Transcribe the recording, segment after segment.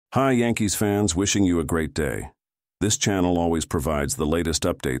Hi, Yankees fans, wishing you a great day. This channel always provides the latest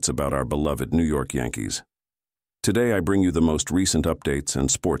updates about our beloved New York Yankees. Today I bring you the most recent updates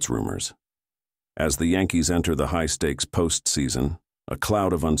and sports rumors. As the Yankees enter the high-stakes postseason, a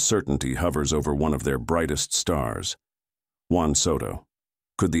cloud of uncertainty hovers over one of their brightest stars, Juan Soto.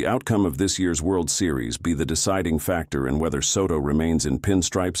 Could the outcome of this year's World Series be the deciding factor in whether Soto remains in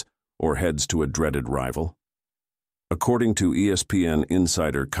pinstripes or heads to a dreaded rival? According to ESPN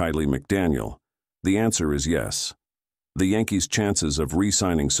insider Kiley McDaniel, the answer is yes. The Yankees' chances of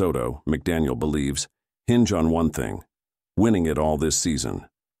re-signing Soto, McDaniel believes, hinge on one thing: winning it all this season.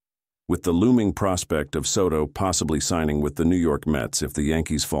 With the looming prospect of Soto possibly signing with the New York Mets if the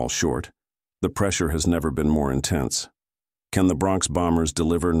Yankees fall short, the pressure has never been more intense. Can the Bronx Bombers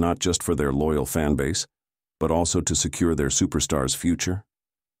deliver not just for their loyal fan base, but also to secure their superstar's future?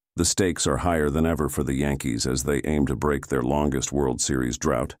 The stakes are higher than ever for the Yankees as they aim to break their longest World Series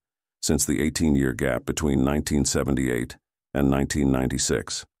drought since the 18-year gap between 1978 and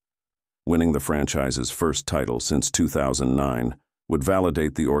 1996. Winning the franchise's first title since 2009 would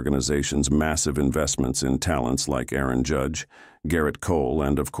validate the organization's massive investments in talents like Aaron Judge, Garrett Cole,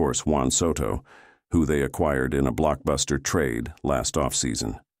 and of course Juan Soto, who they acquired in a blockbuster trade last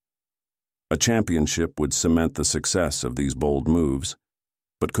offseason. A championship would cement the success of these bold moves,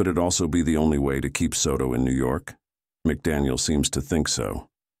 but could it also be the only way to keep Soto in New York? McDaniel seems to think so.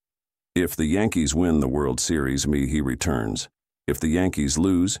 If the Yankees win the World Series, he returns. If the Yankees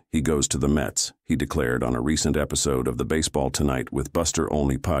lose, he goes to the Mets, he declared on a recent episode of the Baseball Tonight with Buster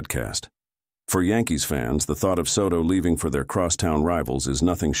Olney podcast. For Yankees fans, the thought of Soto leaving for their crosstown rivals is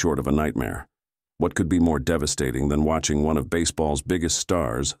nothing short of a nightmare. What could be more devastating than watching one of baseball's biggest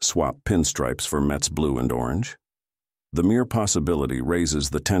stars swap pinstripes for Mets blue and orange? The mere possibility raises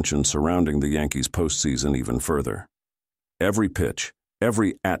the tension surrounding the Yankees' postseason even further. Every pitch,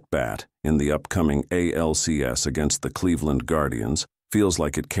 every at-bat in the upcoming ALCS against the Cleveland Guardians feels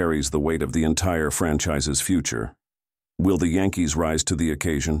like it carries the weight of the entire franchise's future. Will the Yankees rise to the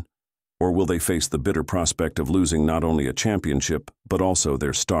occasion, or will they face the bitter prospect of losing not only a championship but also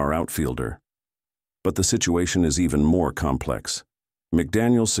their star outfielder? But the situation is even more complex.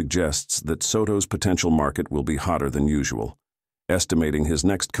 McDaniel suggests that Soto's potential market will be hotter than usual, estimating his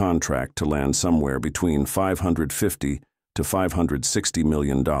next contract to land somewhere between $550 to $560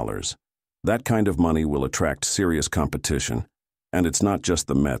 million. That kind of money will attract serious competition, and it's not just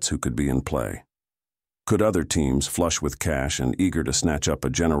the Mets who could be in play. Could other teams, flush with cash and eager to snatch up a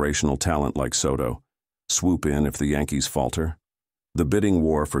generational talent like Soto, swoop in if the Yankees falter? The bidding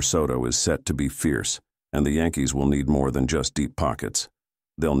war for Soto is set to be fierce, and the Yankees will need more than just deep pockets.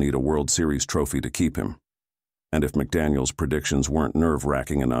 They'll need a World Series trophy to keep him. And if McDaniel's predictions weren't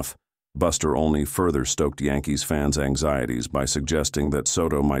nerve-wracking enough, Buster Olney further stoked Yankees fans' anxieties by suggesting that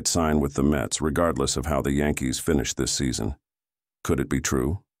Soto might sign with the Mets regardless of how the Yankees finish this season. Could it be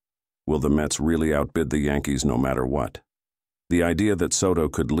true? Will the Mets really outbid the Yankees no matter what? The idea that Soto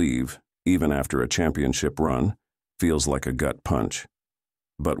could leave, even after a championship run, feels like a gut punch.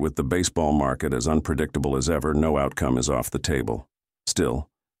 But with the baseball market as unpredictable as ever, no outcome is off the table. Still,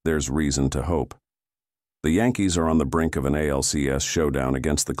 there's reason to hope. The Yankees are on the brink of an ALCS showdown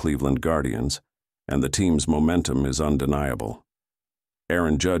against the Cleveland Guardians, and the team's momentum is undeniable.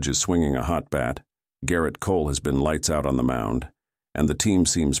 Aaron Judge is swinging a hot bat, Garrett Cole has been lights out on the mound, and the team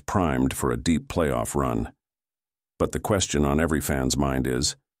seems primed for a deep playoff run. But the question on every fan's mind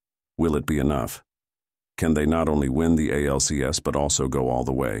is, will it be enough? Can they not only win the ALCS but also go all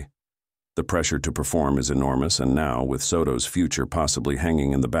the way? The pressure to perform is enormous, and now, with Soto's future possibly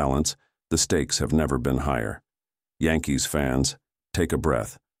hanging in the balance, the stakes have never been higher. Yankees fans, take a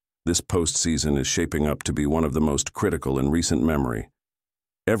breath. This postseason is shaping up to be one of the most critical in recent memory.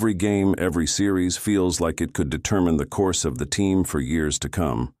 Every game, every series feels like it could determine the course of the team for years to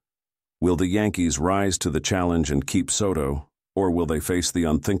come. Will the Yankees rise to the challenge and keep Soto, or will they face the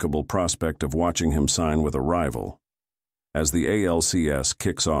unthinkable prospect of watching him sign with a rival? As the ALCS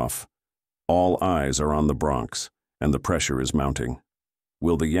kicks off, all eyes are on the Bronx, and the pressure is mounting.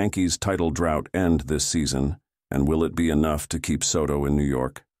 Will the Yankees' title drought end this season, and will it be enough to keep Soto in New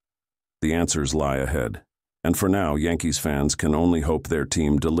York? The answers lie ahead, and for now, Yankees fans can only hope their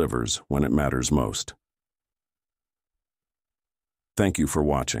team delivers when it matters most. Thank you for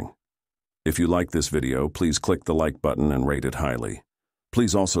watching. If you like this video, please click the like button and rate it highly.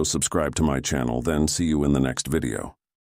 Please also subscribe to my channel, then see you in the next video.